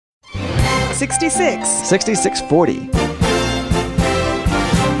66. 6640.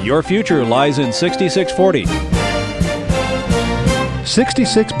 Your future lies in 6640.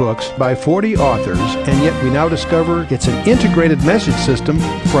 66 books by 40 authors, and yet we now discover it's an integrated message system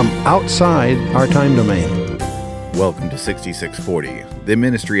from outside our time domain. Welcome to 6640, the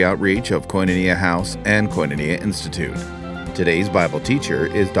ministry outreach of Koinonia House and Koinonia Institute. Today's Bible teacher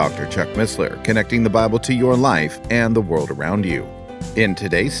is Dr. Chuck Missler, connecting the Bible to your life and the world around you. In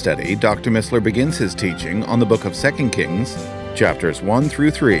today's study, Dr. Missler begins his teaching on the book of 2 Kings, chapters 1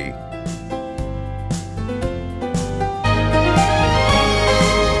 through 3.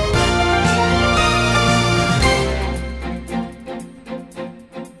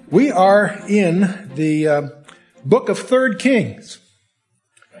 We are in the book of 3 Kings.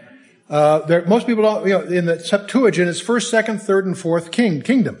 Most people don't, in the Septuagint, it's 1st, 2nd, 3rd, and 4th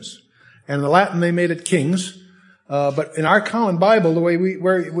kingdoms. And in the Latin, they made it kings. But in our common Bible, the way we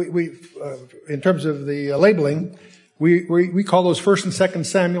in terms of the labeling, we call those 1st and 2nd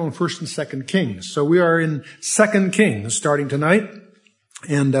Samuel and 1st and 2nd Kings. So we are in 2 Kings starting tonight.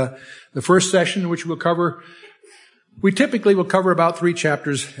 And the first session, which we typically will cover about 3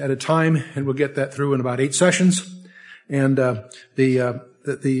 chapters at a time, and we'll get that through in about 8 sessions. And the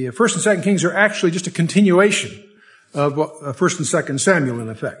 1st and 2nd Kings are actually just a continuation of 1st and 2nd Samuel, in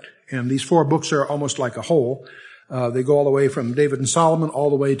effect. And these 4 books are almost like a whole. They go all the way from David and Solomon all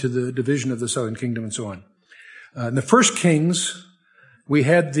the way to the division of the southern kingdom and so on. In the 1st Kings, we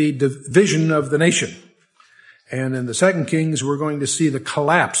had the division of the nation. And in the 2nd Kings, we're going to see the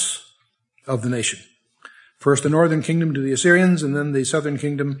collapse of the nation. First the northern kingdom to the Assyrians, and then the southern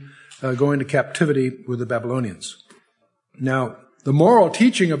kingdom going to captivity with the Babylonians. Now, the moral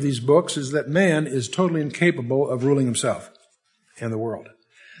teaching of these books is that man is totally incapable of ruling himself and the world.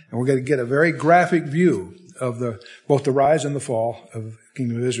 And we're going to get a very graphic view of both the rise and the fall of the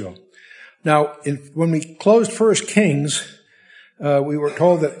kingdom of Israel. Now, when we closed 1 Kings, we were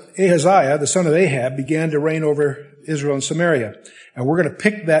told that Ahaziah, the son of Ahab, began to reign over Israel and Samaria. And we're going to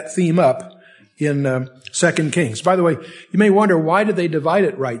pick that theme up in 2 Kings. By the way, you may wonder, why did they divide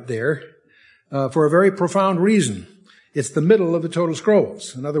it right there? For a very profound reason. It's the middle of the total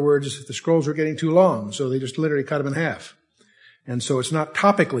scrolls. In other words, the scrolls were getting too long, so they just literally cut them in half. And so it's not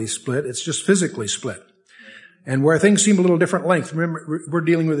topically split, it's just physically split. And where things seem a little different length, remember, we're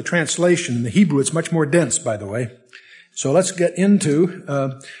dealing with a translation. In the Hebrew, it's much more dense, by the way. So let's get into,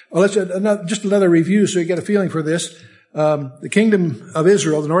 just another review so you get a feeling for this. The kingdom of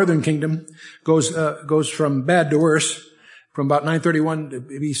Israel, the northern kingdom, goes from bad to worse, from about 931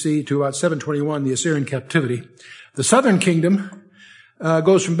 BC to about 721, the Assyrian captivity. The southern kingdom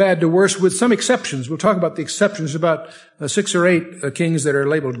goes from bad to worse with some exceptions. We'll talk about the exceptions, about 6 or 8 kings that are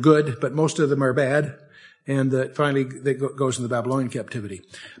labeled good, but most of them are bad. And finally, that goes in the Babylonian captivity.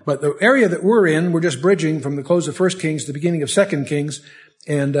 But the area that we're in, we're just bridging from the close of 1 Kings to the beginning of 2 Kings.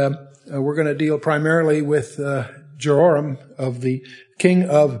 And we're going to deal primarily with Jehoram, of the king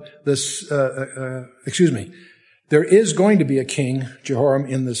of this, there is going to be a king, Jehoram,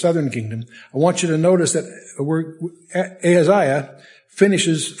 in the southern kingdom. I want you to notice that Ahaziah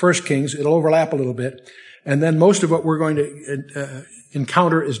finishes 1 Kings. It'll overlap a little bit. And then most of what we're going to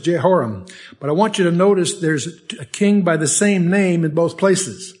encounter is Jehoram. But I want you to notice there's a king by the same name in both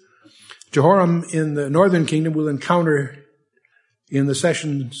places. Jehoram in the northern kingdom we'll encounter in the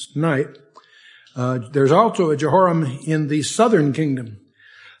sessions tonight. There's also a Jehoram in the southern kingdom.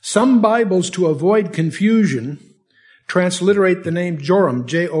 Some Bibles, to avoid confusion, transliterate the name Joram,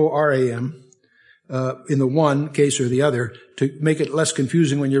 Joram, in the one case or the other, to make it less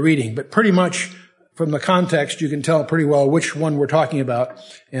confusing when you're reading. But pretty much from the context, you can tell pretty well which one we're talking about,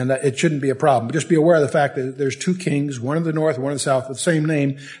 and it shouldn't be a problem. But just be aware of the fact that there's 2 kings, one in the north, one in the south, with the same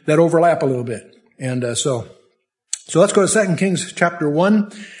name, that overlap a little bit. And so let's go to 2 Kings chapter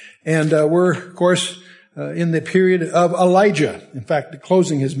 1. And we're, of course, in the period of Elijah. In fact,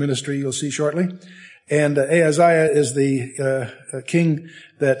 closing his ministry, you'll see shortly. And Ahaziah is the king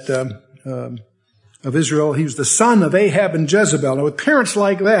of Israel. He was the son of Ahab and Jezebel. Now, with parents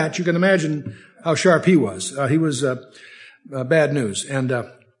like that, you can imagine how sharp he was. He was bad news. And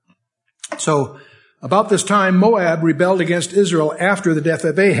so about this time, Moab rebelled against Israel after the death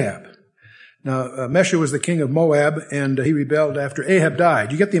of Ahab. Now, Mesha was the king of Moab, and he rebelled after Ahab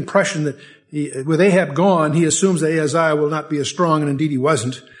died. You get the impression that with Ahab gone, he assumes that Ahaziah will not be as strong, and indeed he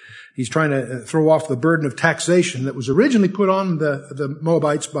wasn't. He's trying to throw off the burden of taxation that was originally put on the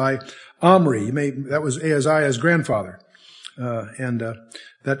Moabites by Omri. That was Ahaziah's grandfather. And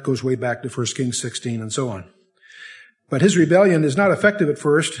that goes way back to 1 Kings 16 and so on. But his rebellion is not effective at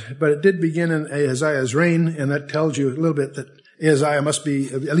first, but it did begin in Ahaziah's reign, and that tells you a little bit that Ahaziah must be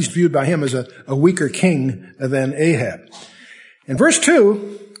at least viewed by him as a weaker king than Ahab. In verse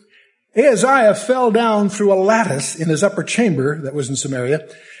 2, Ahaziah fell down through a lattice in his upper chamber that was in Samaria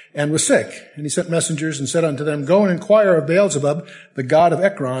and was sick. And he sent messengers and said unto them, Go and inquire of Beelzebub, the god of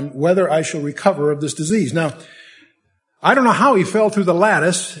Ekron, whether I shall recover of this disease. Now, I don't know how he fell through the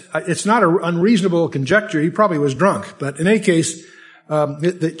lattice. It's not an unreasonable conjecture. He probably was drunk. But in any case,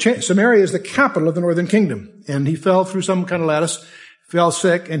 Samaria is the capital of the northern kingdom. And he fell through some kind of lattice, fell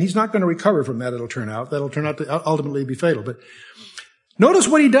sick, and he's not going to recover from that, it'll turn out. That'll turn out to ultimately be fatal. But notice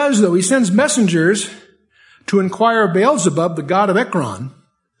what he does, though. He sends messengers to inquire of Beelzebub, the god of Ekron.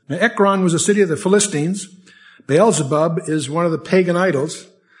 Now, Ekron was a city of the Philistines. Beelzebub is one of the pagan idols.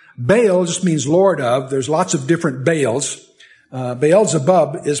 Baal just means Lord of. There's lots of different Baals.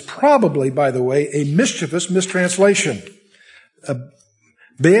 Beelzebub is probably, by the way, a mischievous mistranslation.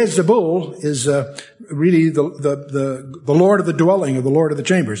 Beelzebul is really the Lord of the dwelling, or the Lord of the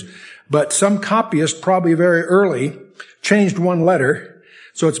chambers. But some copyist, probably very early, changed one letter,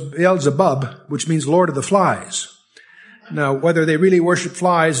 so it's Beelzebub, which means Lord of the flies. Now, whether they really worship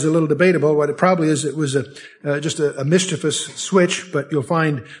flies is a little debatable. What it probably is, it was just a mischievous switch, but you'll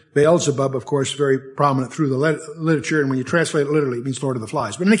find Beelzebub, of course, very prominent through the literature, and when you translate it literally, it means Lord of the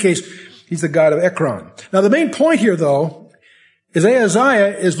flies. But in any case, he's the god of Ekron. Now, the main point here, though, is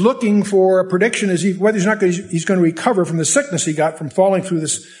Ahaziah is looking for a prediction as whether he's going to recover from the sickness he got from falling through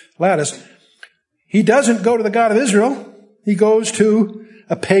this lattice. He doesn't go to the God of Israel. He goes to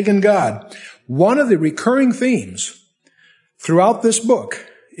a pagan god. One of the recurring themes throughout this book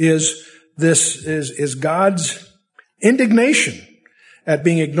is God's indignation at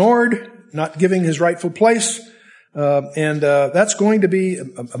being ignored, not giving his rightful place. And that's going to be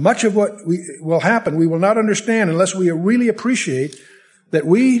much of what will happen. We will not understand unless we really appreciate that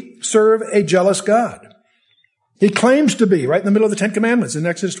we serve a jealous God. He claims to be right in the middle of the Ten Commandments in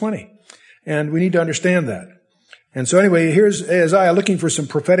Exodus 20. And we need to understand that. And so anyway, here's Ahaziah looking for some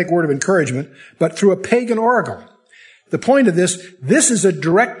prophetic word of encouragement, but through a pagan oracle. The point of this is a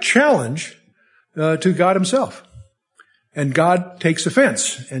direct challenge to God himself. And God takes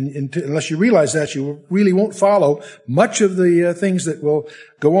offense. And unless you realize that, you really won't follow much of the things that will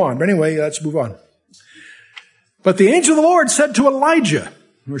go on. But anyway, let's move on. But the angel of the Lord said to Elijah,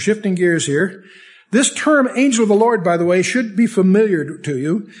 we're shifting gears here. This term, angel of the Lord, by the way, should be familiar to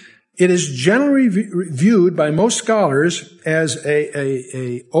you. It is generally viewed by most scholars as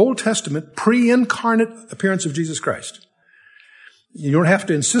a Old Testament pre-incarnate appearance of Jesus Christ. You don't have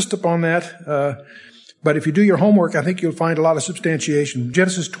to insist upon that, but if you do your homework, I think you'll find a lot of substantiation.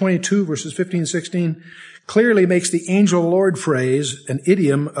 Genesis 22, verses 15 and 16, clearly makes the angel of the Lord phrase an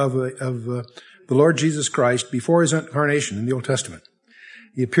idiom of the Lord Jesus Christ before his incarnation in the Old Testament.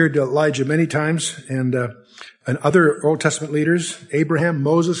 He appeared to Elijah many times, and other Old Testament leaders, Abraham,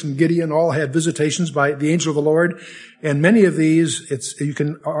 Moses, and Gideon, all had visitations by the angel of the Lord. And many of these, you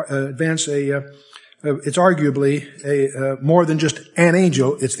can advance it's arguably more than just an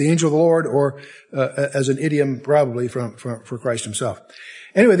angel. It's the angel of the Lord, or as an idiom probably for Christ himself.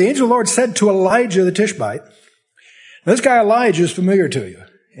 Anyway, the angel of the Lord said to Elijah the Tishbite. Now, this guy Elijah is familiar to you,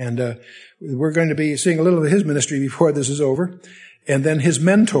 and we're going to be seeing a little of his ministry before this is over. And then his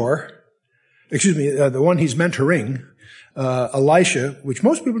mentor, the one he's mentoring, Elisha, which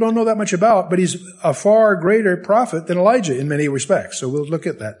most people don't know that much about, but he's a far greater prophet than Elijah in many respects. So we'll look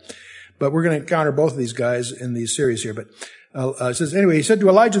at that. But we're going to encounter both of these guys in these series here. But it says, anyway, he said to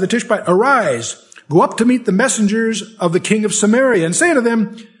Elijah the Tishbite, Arise, go up to meet the messengers of the king of Samaria, and say to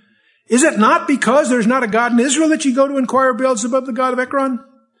them, Is it not because there's not a God in Israel that you go to inquire of Beelzebub, the god of Ekron?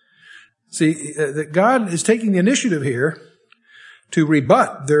 See, God is taking the initiative here to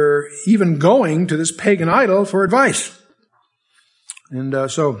rebut their even going to this pagan idol for advice. And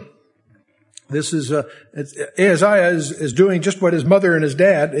so this is Ahaziah is doing just what his mother and his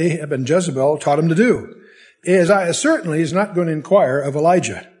dad, Ahab and Jezebel, taught him to do. Ahaziah certainly is not going to inquire of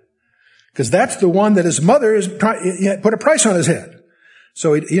Elijah, because that's the one that his mother is put a price on his head.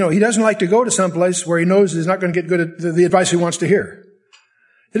 So he doesn't like to go to some place where he knows he's not going to get good at the advice he wants to hear.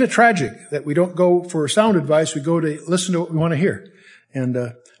 Isn't it tragic that we don't go for sound advice, we go to listen to what we want to hear? And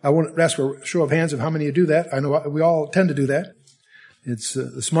I want to ask for a show of hands of how many of you do that. I know we all tend to do that. It's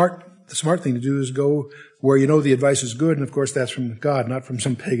the smart thing to do is go where you know the advice is good, and of course that's from God, not from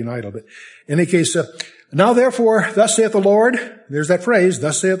some pagan idol. But in any case, now therefore, thus saith the Lord, there's that phrase,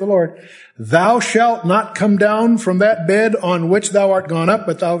 thus saith the Lord, thou shalt not come down from that bed on which thou art gone up,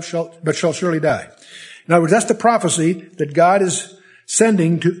 but shalt surely die. In other words, that's the prophecy that God is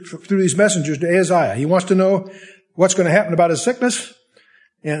sending through these messengers to Ahaziah. He wants to know what's going to happen about his sickness,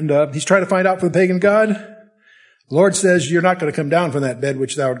 and he's trying to find out for the pagan god. The Lord says, you're not going to come down from that bed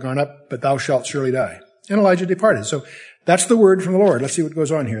which thou art gone up, but thou shalt surely die. And Elijah departed. So that's the word from the Lord. Let's see what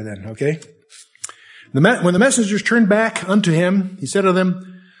goes on here then, okay? When the messengers turned back unto him, he said to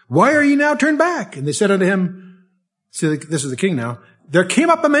them, why are ye now turned back? And they said unto him, see, this is the king now, there came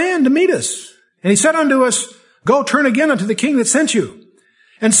up a man to meet us. And he said unto us, go turn again unto the king that sent you,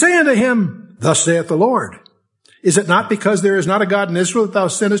 and say unto him, thus saith the Lord, is it not because there is not a God in Israel that thou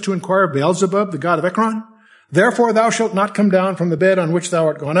sendest to inquire of Beelzebub, the god of Ekron? Therefore thou shalt not come down from the bed on which thou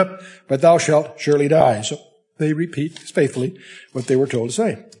art gone up, but thou shalt surely die. So they repeat faithfully what they were told to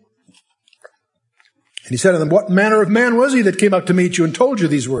say. And he said to them, what manner of man was he that came up to meet you and told you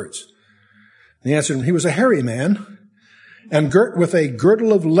these words? And he answered, he was a hairy man, and girt with a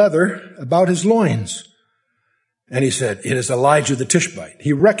girdle of leather about his loins. And he said, it is Elijah the Tishbite.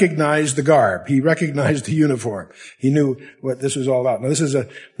 He recognized the garb. He recognized the uniform. He knew what this was all about. Now,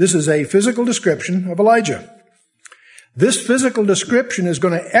 this is a physical description of Elijah. This physical description is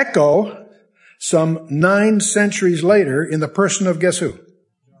going to echo some 9 centuries later in the person of guess who?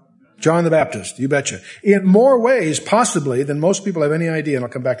 John the Baptist. You betcha. In more ways, possibly, than most people have any idea, and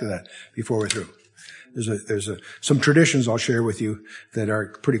I'll come back to that before we're through. There's some traditions I'll share with you that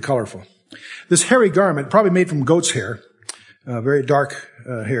are pretty colorful. This hairy garment, probably made from goat's hair, very dark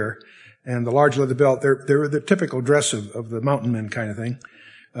hair, and the large leather belt, they're the typical dress of the mountain men kind of thing.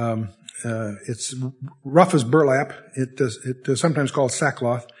 It's rough as burlap. It's sometimes called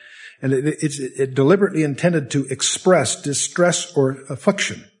sackcloth, and it deliberately intended to express distress or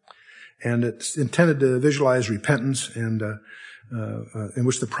affliction, and it's intended to visualize repentance and in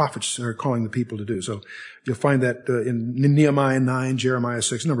which the prophets are calling the people to do. So you'll find that in Nehemiah 9, Jeremiah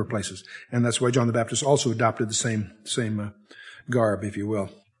 6, a number of places. And that's why John the Baptist also adopted the same garb, if you will.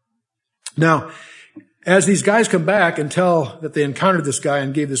 Now, as these guys come back and tell that they encountered this guy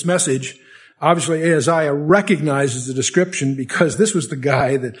and gave this message, obviously Ahaziah recognizes the description because this was the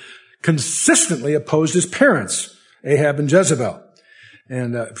guy that consistently opposed his parents, Ahab and Jezebel,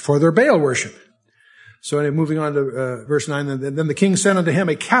 and for their Baal worship. So anyway, moving on to verse 9, then the king sent unto him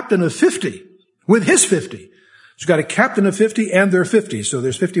a captain of 50 with his 50. He's got a captain of 50 and their 50. So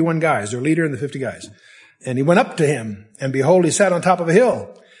there's 51 guys, their leader and the 50 guys. And he went up to him, and behold, he sat on top of a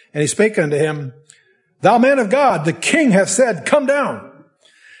hill. And he spake unto him, thou man of God, the king hath said, come down.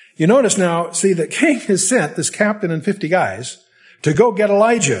 You notice now, see, the king has sent this captain and 50 guys to go get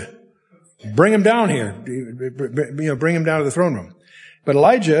Elijah. Bring him down here. Bring him down to the throne room. But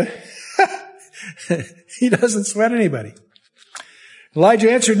Elijah, he doesn't sweat anybody.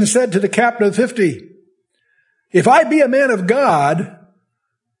 Elijah answered and said to the captain of 50, if I be a man of God,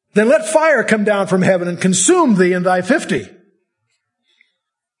 then let fire come down from heaven and consume thee and thy 50.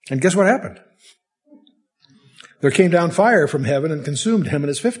 And guess what happened? There came down fire from heaven and consumed him and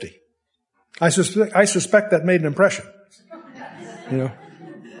his 50. I suspect that made an impression.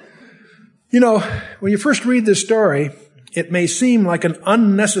 You know, when you first read this story, it may seem like an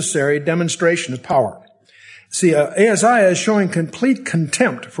unnecessary demonstration of power. See, Ahaziah is showing complete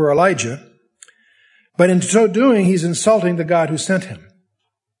contempt for Elijah, but in so doing, he's insulting the God who sent him.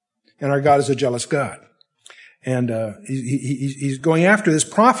 And our God is a jealous God. And he's going after this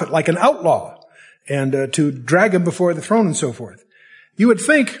prophet like an outlaw and to drag him before the throne and so forth. You would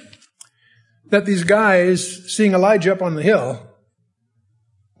think that these guys, seeing Elijah up on the hill,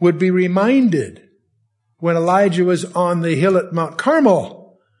 would be reminded when Elijah was on the hill at Mount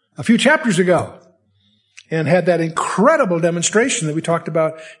Carmel a few chapters ago and had that incredible demonstration that we talked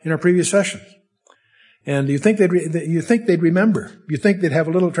about in our previous sessions. And you think they'd remember. You think they'd have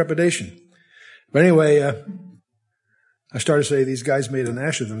a little trepidation. But anyway, I started to say these guys made an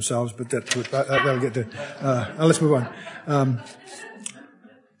ass of themselves, but that'll get to, let's move on.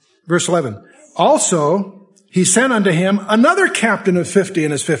 Verse 11. Also, he sent unto him another captain of 50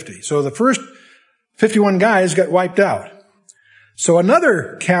 and his 50. So the first 51 guys got wiped out. So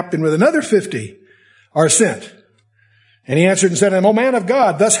another captain with another 50 are sent. And he answered and said to him, O man of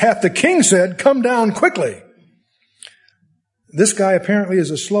God, thus hath the king said, come down quickly. This guy apparently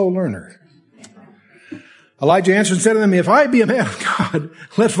is a slow learner. Elijah answered and said to them, if I be a man of God,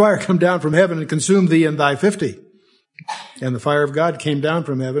 let fire come down from heaven and consume thee and thy 50. And the fire of God came down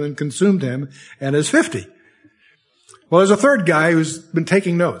from heaven and consumed him and his 50. Well, there's a third guy who's been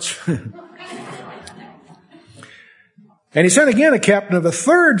taking notes. And he sent again a captain of a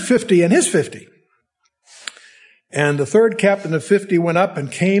third 50 and his 50. And the third captain of 50 went up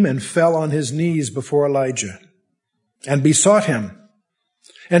and came and fell on his knees before Elijah and besought him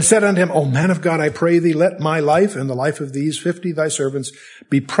and said unto him, O man of God, I pray thee, let my life and the life of these 50 thy servants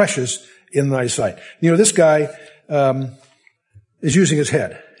be precious in thy sight. You know, this guy is using his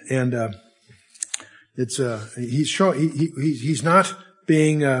head. And He's not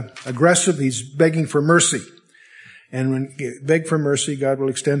being aggressive. He's begging for mercy. And when you beg for mercy, God will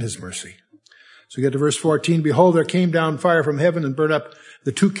extend his mercy. So we get to verse 14. Behold, there came down fire from heaven and burned up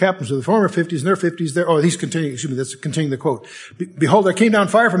the two captains of the former 50s and their 50s. He's continuing, that's continuing the quote. Behold, there came down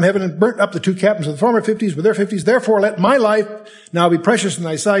fire from heaven and burnt up the two captains of the former 50s with their 50s. Therefore, let my life now be precious in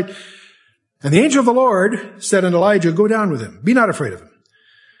thy sight. And the angel of the Lord said unto Elijah, go down with him. Be not afraid of him.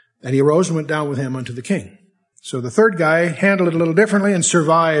 And he arose and went down with him unto the king. So the third guy handled it a little differently and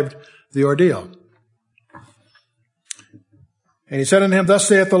survived the ordeal. And he said unto him, thus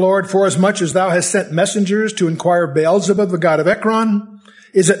saith the Lord, forasmuch as thou hast sent messengers to inquire of Beelzebub, the god of Ekron,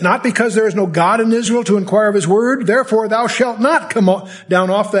 is it not because there is no God in Israel to inquire of his word? Therefore thou shalt not come down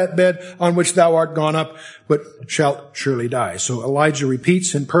off that bed on which thou art gone up, but shalt surely die. So Elijah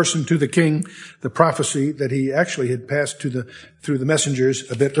repeats in person to the king the prophecy that he actually had passed through the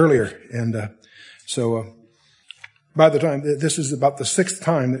messengers a bit earlier. And by the time, this is about the sixth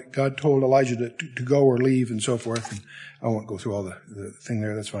time that God told Elijah to go or leave and so forth. And I won't go through all the thing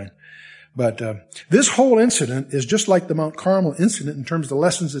there, that's fine. But this whole incident is just like the Mount Carmel incident in terms of the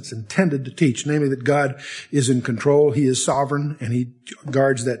lessons it's intended to teach, namely that God is in control, he is sovereign, and he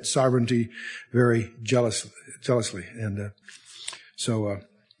guards that sovereignty very jealously. And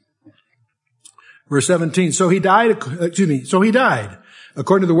verse 17, so he died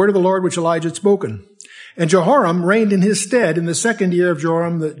according to the word of the Lord which Elijah had spoken. And Jehoram reigned in his stead in the second year of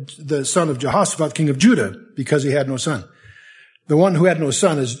Joram, the son of Jehoshaphat, king of Judah, because he had no son. The one who had no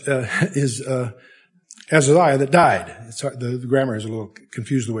son is Ahaziah that died. The grammar is a little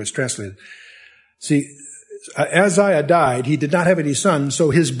confused the way it's translated. See, Ahaziah died. He did not have any sons, so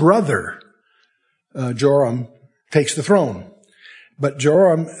his brother, Joram, takes the throne. But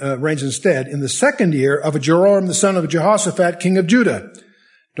Joram reigns instead in the second year of Joram, the son of Jehoshaphat, king of Judah.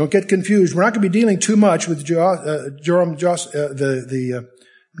 Don't get confused. We're not going to be dealing too much with Joram,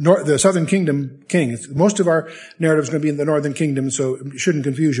 the southern kingdom king. Most of our narrative is going to be in the northern kingdom, so it shouldn't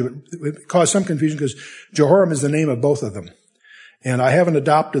confuse you. It caused some confusion because Jehoram is the name of both of them. And I haven't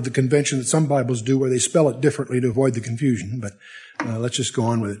adopted the convention that some Bibles do where they spell it differently to avoid the confusion, but let's just go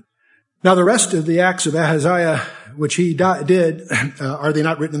on with it. Now, the rest of the acts of Ahaziah, which he did, are they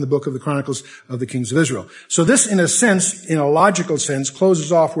not written in the book of the Chronicles of the Kings of Israel? So this, in a sense, in a logical sense,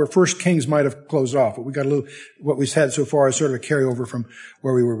 closes off where 1 Kings might have closed off. But we got what we've had so far is sort of a carryover from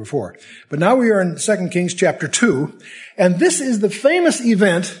where we were before. But now we are in 2 Kings chapter 2, and this is the famous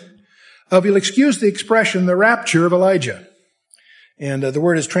event of, you'll excuse the expression, the rapture of Elijah. And the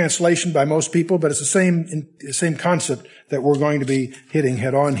word is translation by most people, but it's the same concept that we're going to be hitting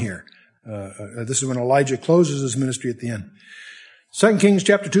head on here. This is when Elijah closes his ministry at the end. 2 Kings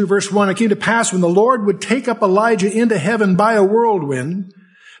chapter 2 verse 1, it came to pass when the Lord would take up Elijah into heaven by a whirlwind,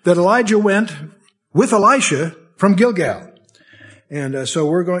 that Elijah went with Elisha from Gilgal. And this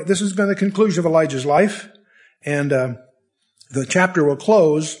is the conclusion of Elijah's life. And the chapter will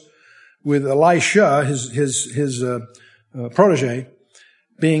close with Elisha, his protege,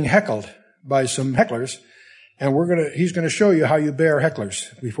 being heckled by some hecklers. And he's going to show you how you bear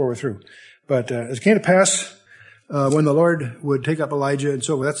hecklers before we're through. But it came to pass when the Lord would take up Elijah, and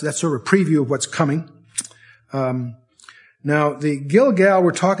so that's sort of a preview of what's coming. Now, the Gilgal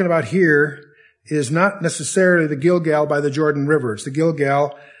we're talking about here is not necessarily the Gilgal by the Jordan River. It's the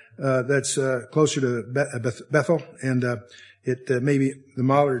Gilgal that's closer to Bethel, and it may be the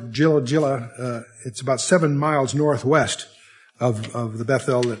modern Gila. It's about 7 miles northwest of the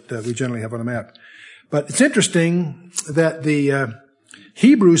Bethel that we generally have on a map. But it's interesting that the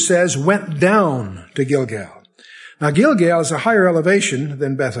Hebrew says went down to Gilgal. Now Gilgal is a higher elevation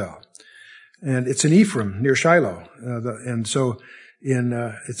than Bethel, and it's in Ephraim near Shiloh.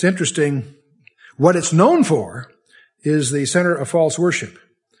 It's interesting. What it's known for is the center of false worship.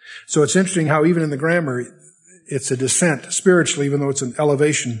 So it's interesting how even in the grammar it's a descent spiritually, even though it's an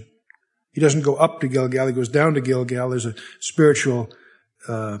elevation. He doesn't go up to Gilgal; he goes down to Gilgal. There's a spiritual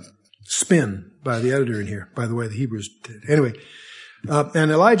spin by the editor in here, by the way the Hebrews did. Anyway,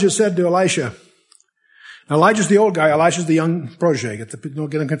 and Elijah said to Elisha, now Elijah's the old guy, Elisha's the young protege, don't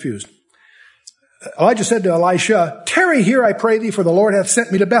get them confused. Elijah said to Elisha, tarry here, I pray thee, for the Lord hath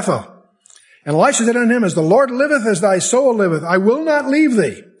sent me to Bethel. And Elisha said unto him, as the Lord liveth, as thy soul liveth, I will not leave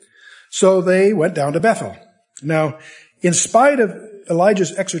thee. So they went down to Bethel. Now, in spite of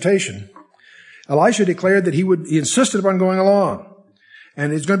Elijah's exhortation, Elisha declared that he insisted upon going along.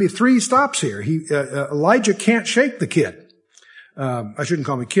 And there's going to be 3 stops here. Elijah can't shake the kid. I shouldn't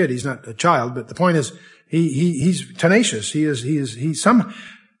call him a kid. He's not a child, but the point is, he's tenacious. There's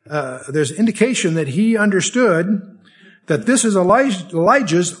indication that he understood that this is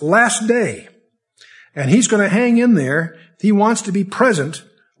Elijah's last day. And he's going to hang in there. He wants to be present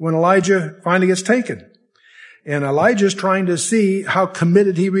when Elijah finally gets taken. And Elijah's trying to see how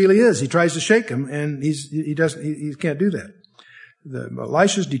committed he really is. He tries to shake him, and he can't do that.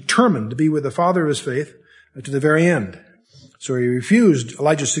 Elisha's determined to be with the father of his faith to the very end. So he refused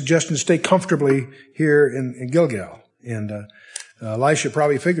Elijah's suggestion to stay comfortably here in Gilgal. And Elisha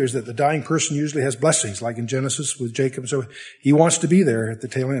probably figures that the dying person usually has blessings, like in Genesis with Jacob. So he wants to be there at the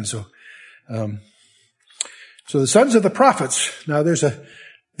tail end. So the sons of the prophets, now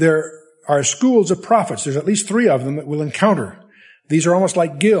there are schools of prophets. There's at least 3 of them that we'll encounter. These are almost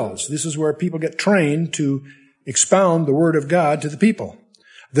like guilds. This is where people get trained to expound the word of God to the people.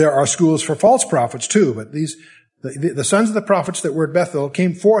 There are schools for false prophets too, but the sons of the prophets that were at Bethel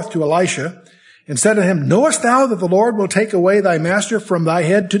came forth to Elisha and said to him, "Knowest thou that the Lord will take away thy master from thy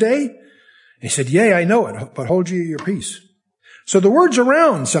head today?" And he said, "Yea, I know it, but hold ye your peace." So the word's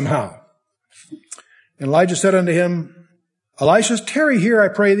around somehow. And Elijah said unto him, "Elisha, tarry here, I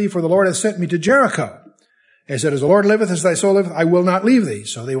pray thee, for the Lord hath sent me to Jericho." And he said, "As the Lord liveth, as thy soul liveth, I will not leave thee."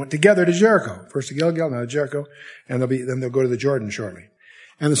 So they went together to Jericho. First to Gilgal, now to Jericho, and then they'll go to the Jordan shortly.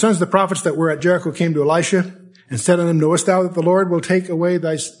 And the sons of the prophets that were at Jericho came to Elisha and said unto him, "Knowest thou that the Lord will take away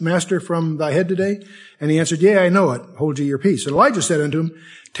thy master from thy head today?" And he answered, "Yea, I know it. Hold ye your peace." And Elijah said unto him,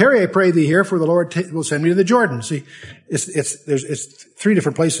 "Tarry, I pray thee here, for the Lord will send me to the Jordan." See, it's 3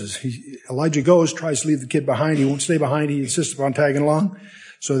 different places. Elijah goes, tries to leave the kid behind. He won't stay behind. He insists upon tagging along.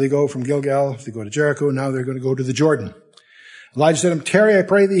 So they go from Gilgal, they go to Jericho, and now they're going to go to the Jordan. Elijah said to him, "Tarry, I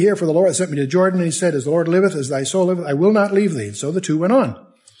pray thee here, for the Lord hath sent me to Jordan." And he said, "As the Lord liveth, as thy soul liveth, I will not leave thee." And so the 2 went on.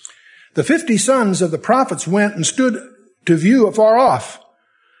 The 50 sons of the prophets went and stood to view afar off.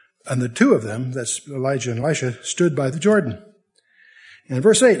 And the 2 of them, that's Elijah and Elisha, stood by the Jordan. And in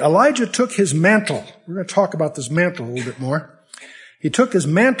verse 8, Elijah took his mantle. We're going to talk about this mantle a little bit more. He took his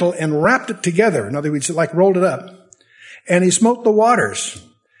mantle and wrapped it together. In other words, like rolled it up. And he smote the waters.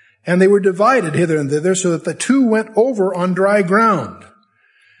 And they were divided hither and thither, so that the 2 went over on dry ground.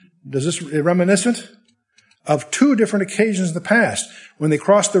 Does this reminiscent of 2 different occasions in the past? When they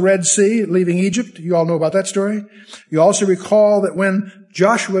crossed the Red Sea, leaving Egypt, you all know about that story. You also recall that when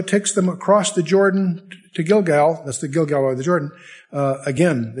Joshua takes them across the Jordan to Gilgal, that's the Gilgal or the Jordan,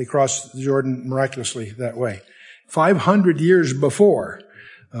 again, they crossed the Jordan miraculously that way. 500 years before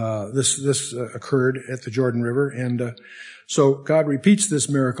this occurred at the Jordan River, and so God repeats this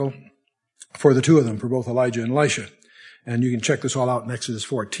miracle for the 2 of them, for both Elijah and Elisha. And you can check this all out in Exodus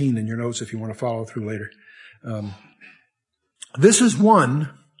 14 in your notes if you want to follow through later. This is one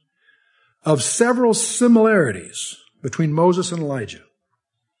of several similarities between Moses and Elijah.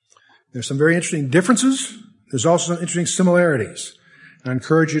 There's some very interesting differences. There's also some interesting similarities. I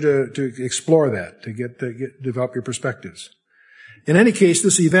encourage you to explore that, to develop your perspectives. In any case,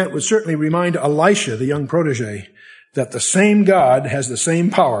 this event would certainly remind Elisha, the young protege, that the same God has the same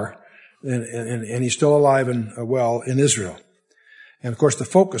power, and he's still alive and well in Israel. And of course, the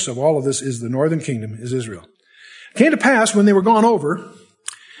focus of all of this is the northern kingdom, is Israel. It came to pass, when they were gone over,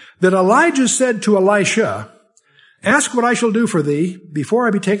 that Elijah said to Elisha, "Ask what I shall do for thee before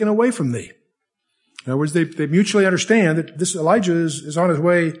I be taken away from thee." In other words, they mutually understand that this Elijah is on his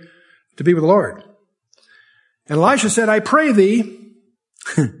way to be with the Lord. And Elisha said, "I pray thee."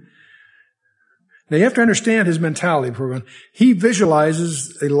 Now you have to understand his mentality. He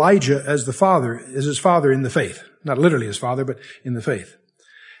visualizes Elijah as his father in the faith. Not literally his father, but in the faith.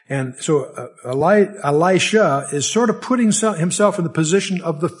 And so Elisha is sort of putting himself in the position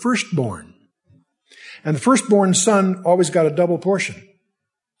of the firstborn. And the firstborn son always got a double portion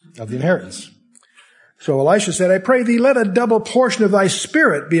of the inheritance. So Elisha said, "I pray thee, let a double portion of thy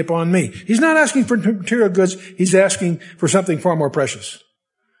spirit be upon me." He's not asking for material goods. He's asking for something far more precious.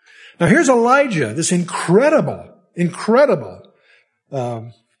 Now here's Elijah, this incredible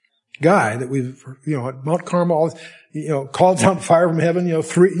guy that we've, at Mount Carmel, called down fire from heaven,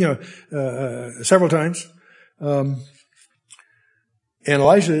 several times. And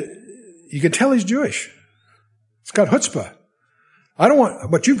Elijah, you can tell he's Jewish. It's got chutzpah. I don't want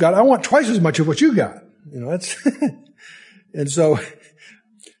what you've got. I want twice as much of what you got. That's, and so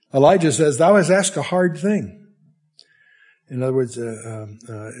Elijah says, "Thou hast asked a hard thing." In other words,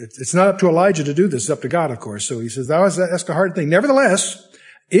 it's not up to Elijah to do this. It's up to God, of course. So he says, "Thou hast asked a hard thing. Nevertheless,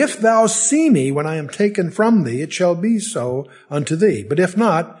 if thou see me when I am taken from thee, it shall be so unto thee. But if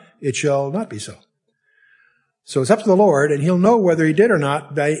not, it shall not be so." So it's up to the Lord, and he'll know whether he did or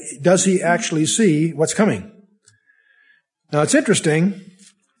not. Does he actually see what's coming? Now, it's interesting.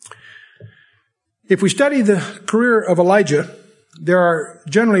 If we study the career of Elijah, there are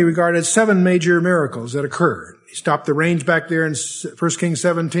generally regarded 7 major miracles that occurred. He stopped the rains back there in 1 Kings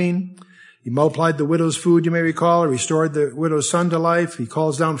 17. He multiplied the widow's food, you may recall. He restored the widow's son to life. He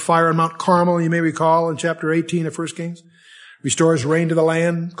calls down fire on Mount Carmel, you may recall, in chapter 18 of 1 Kings. Restores rain to the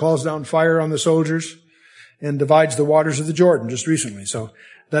land, calls down fire on the soldiers, and divides the waters of the Jordan just recently. So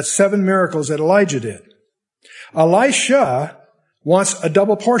that's 7 miracles that Elijah did. Elisha wants a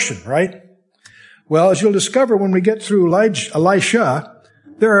double portion, right? Well, as you'll discover when we get through Elisha,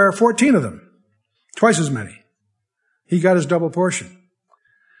 there are 14 of them. Twice as many. He got his double portion.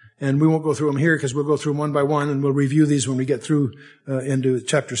 And we won't go through them here because we'll go through them one by one, and we'll review these when we get through into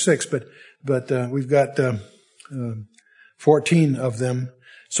chapter 6. But we've got 14 of them.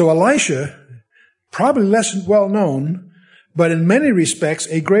 So Elisha, probably less well known, but in many respects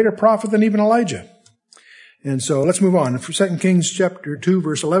a greater prophet than even Elijah. And so let's move on. For 2 Kings chapter 2,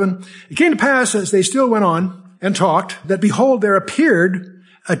 verse 11. It came to pass as they still went on and talked that behold, there appeared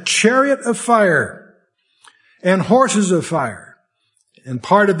a chariot of fire and horses of fire, and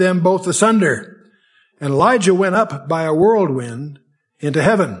parted them both asunder. And Elijah went up by a whirlwind into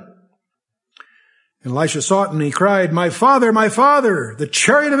heaven. And Elisha saw it, and he cried, my father, the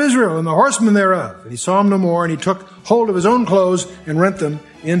chariot of Israel and the horsemen thereof. And he saw him no more, and he took hold of his own clothes and rent them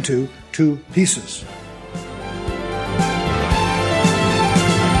into 2 pieces.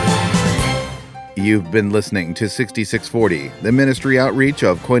 You've been listening to 6640, the ministry outreach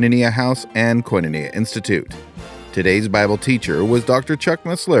of Koinonia House and Koinonia Institute. Today's Bible teacher was Dr. Chuck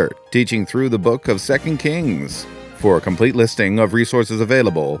Missler, teaching through the book of 2 Kings. For a complete listing of resources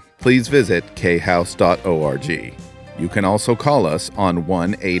available, please visit khouse.org. You can also call us on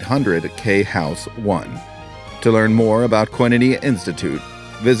 1-800-KHOUSE-1. To learn more about Koinonia Institute,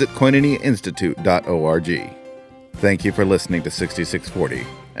 visit koinoniainstitute.org. Thank you for listening to 6640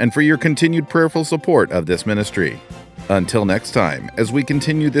 and for your continued prayerful support of this ministry. Until next time, as we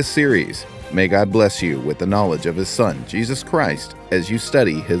continue this series, may God bless you with the knowledge of His Son, Jesus Christ, as you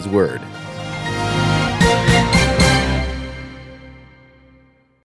study His Word.